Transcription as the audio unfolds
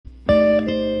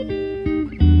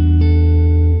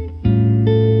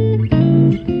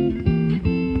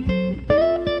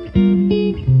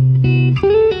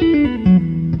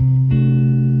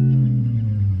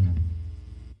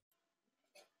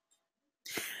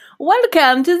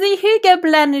Welcome to the Hygge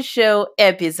Planner Show,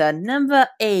 episode number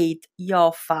 8,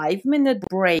 your 5-minute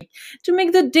break to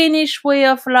make the Danish way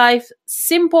of life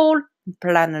simple,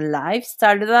 plan a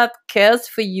lifestyle that cares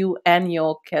for you and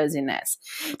your coziness.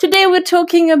 Today we're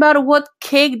talking about what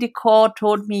cake decor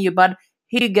taught me about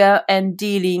Hygge and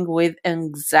dealing with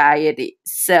anxiety.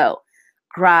 So,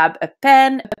 grab a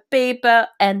pen, a paper,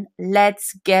 and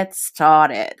let's get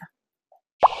started.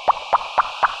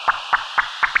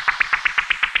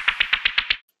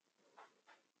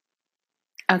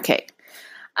 Okay,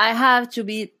 I have to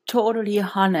be totally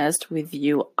honest with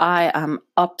you. I am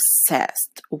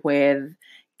obsessed with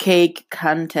cake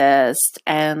contest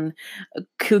and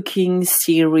cooking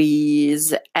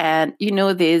series and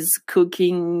these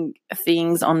cooking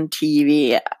things on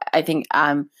TV. I think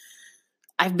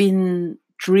I've been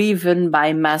driven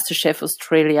by MasterChef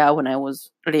Australia when I was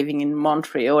living in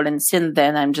Montreal, and since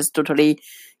then I'm just totally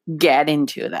get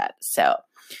into that. So,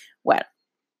 well,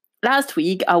 last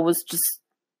week I was just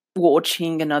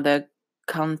watching another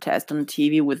contest on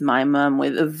TV with my mom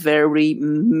with a very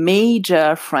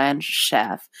major French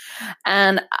chef.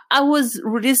 And I was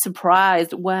really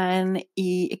surprised when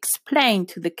he explained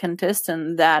to the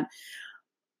contestant that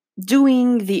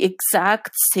doing the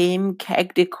exact same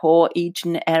cake decor each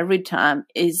and every time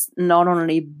is not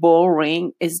only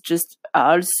boring, it's just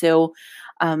also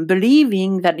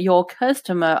believing that your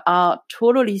customer are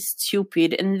totally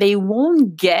stupid and they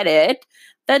won't get it,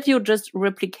 that you're just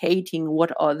replicating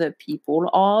what other people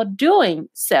are doing.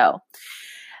 So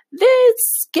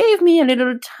this gave me a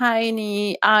little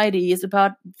tiny ideas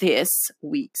about this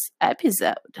week's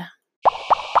episode.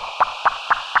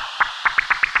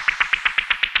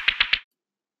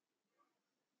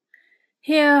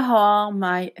 Here are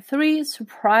my 3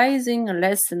 surprising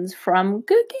lessons from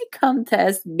cookie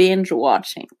contest binge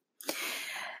watching.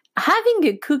 Having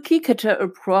a cookie cutter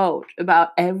approach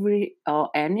about every or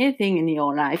anything in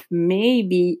your life may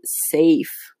be safe,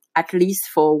 at least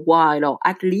for a while, or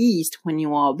at least when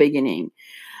you are beginning.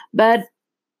 But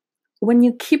when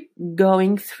you keep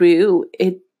going through,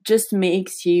 it just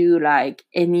makes you like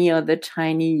any other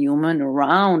tiny human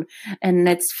around. And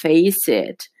let's face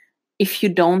it, if you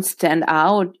don't stand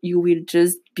out, you will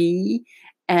just be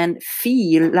and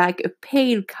feel like a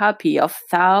pale copy of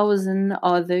 1,000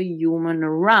 other humans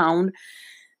around.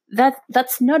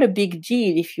 That's not a big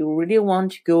deal if you really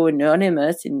want to go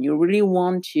anonymous and you really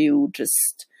want to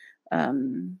just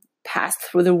pass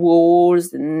through the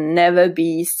walls and never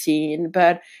be seen.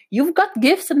 But you've got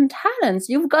gifts and talents.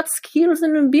 You've got skills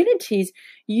and abilities.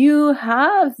 You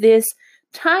have this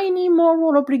tiny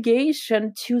moral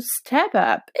obligation to step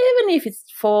up, even if it's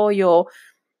for your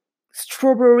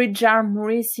strawberry jam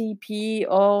recipe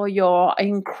or your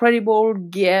incredible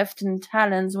gift and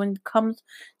talents when it comes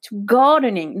to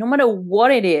gardening. No matter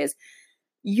what it is,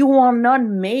 you are not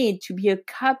made to be a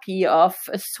copy of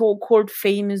a so-called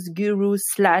famous guru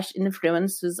 /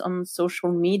 influencers on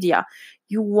social media.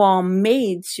 You are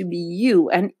made to be you.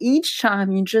 And each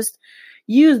time you just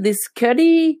use this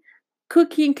cookie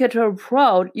cutter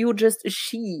approach, you're just a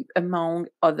sheep among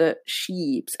other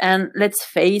sheeps. And let's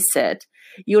face it,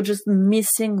 you're just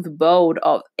missing the boat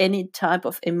of any type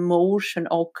of emotion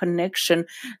or connection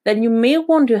that you may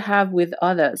want to have with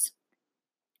others.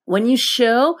 When you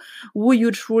show who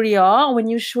you truly are, when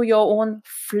you show your own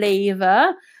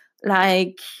flavor,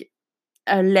 like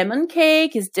a lemon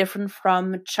cake is different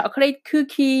from a chocolate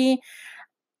cookie,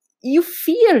 you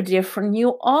feel different,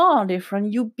 you are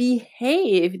different, you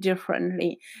behave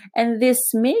differently. And this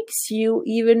makes you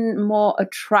even more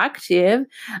attractive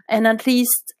and at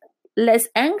least less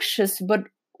anxious about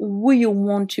who you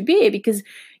want to be, because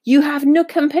you have no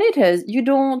competitors.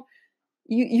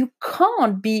 You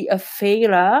can't be a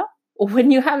failure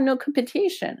when you have no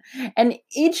competition. And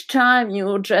each time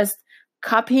you're just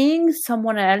copying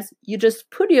someone else, you just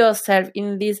put yourself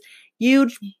in this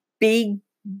huge, big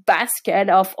basket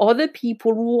of other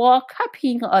people who are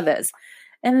copying others.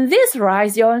 And this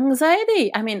raises your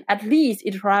anxiety. I mean, at least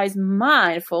it raised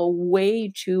mine for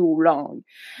way too long.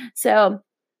 So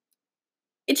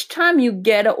each time you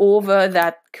get over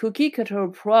that cookie cutter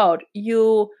approach,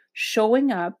 you're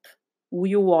showing up who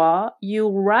you are,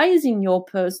 you're rising your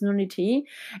personality,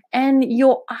 and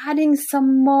you're adding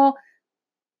some more,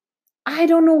 I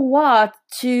don't know what,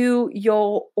 to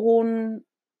your own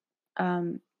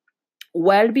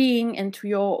well-being and to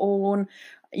your own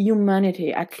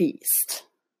humanity, at least.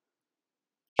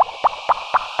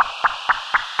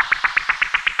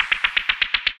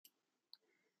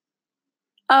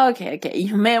 Okay.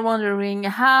 You may be wondering,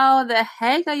 how the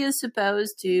heck are you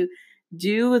supposed to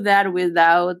do that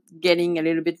without getting a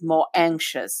little bit more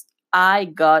anxious? I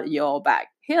got your back.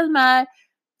 Here's my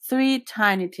 3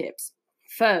 tiny tips.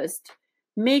 First,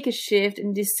 make a shift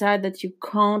and decide that you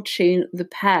can't change the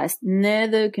past.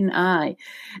 Neither can I.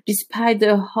 Despite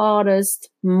the hardest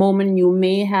moment you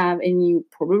may have, and you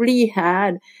probably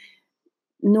had,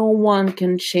 no one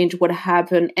can change what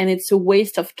happened, and it's a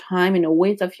waste of time and a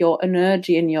waste of your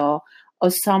energy and your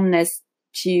awesomeness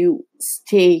to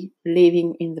stay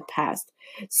living in the past.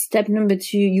 Step number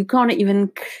 2, you can't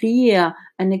even clear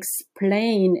and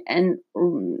explain and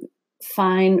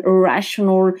find a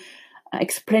rational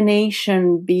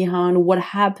explanation behind what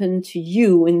happened to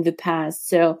you in the past.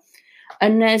 So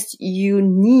unless you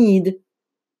need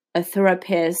a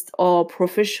therapist or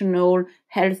professional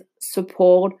health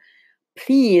support,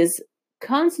 please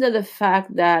consider the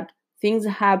fact that things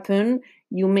happen.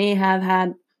 You may have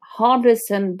had hard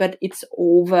lesson, but it's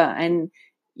over and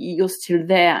you're still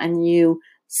there and you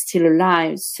still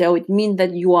alive. So it means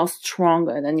that you are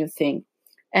stronger than you think.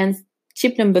 And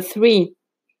tip number 3,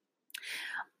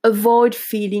 avoid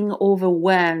feeling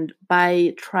overwhelmed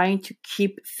by trying to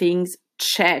keep things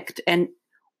checked and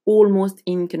almost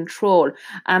in control.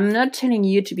 I'm not telling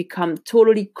you to become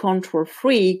totally control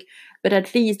freak, but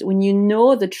at least when you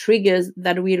know the triggers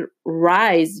that will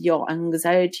rise your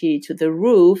anxiety to the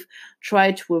roof,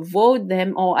 try to avoid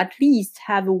them or at least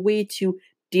have a way to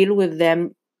deal with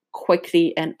them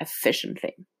quickly and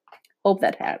efficiently. Hope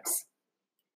that helps.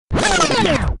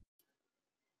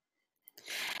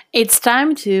 It's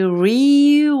time to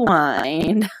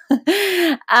rewind.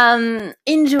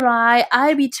 In July,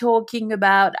 I'll be talking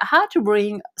about how to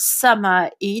bring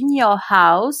summer in your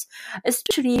house,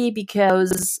 especially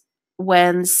because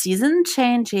when season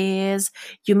changes,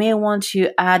 you may want to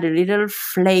add a little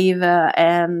flavor,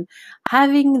 and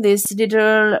having this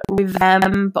little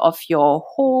revamp of your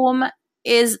home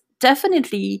is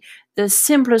definitely the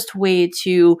simplest way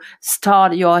to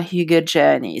start your Hygge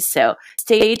journey. So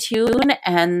stay tuned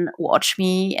and watch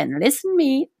me and listen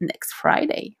me next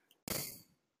Friday.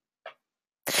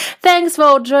 Thanks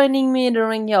for joining me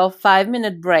during your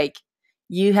 5-minute break.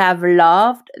 You have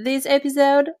loved this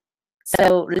episode?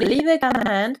 So leave a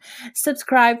comment,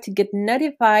 subscribe to get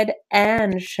notified,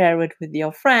 and share it with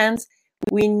your friends.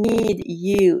 We need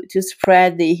you to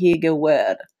spread the Hygge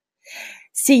word.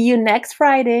 See you next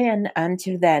Friday, and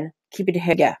until then, keep it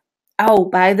Hygge. Oh,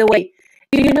 by the way,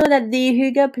 do you know that the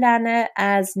Hygge Planner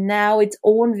has now its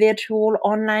own virtual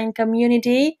online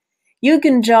community? You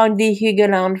can join the Hygge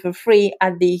Lounge for free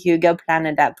at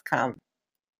thehyggeplanet.com.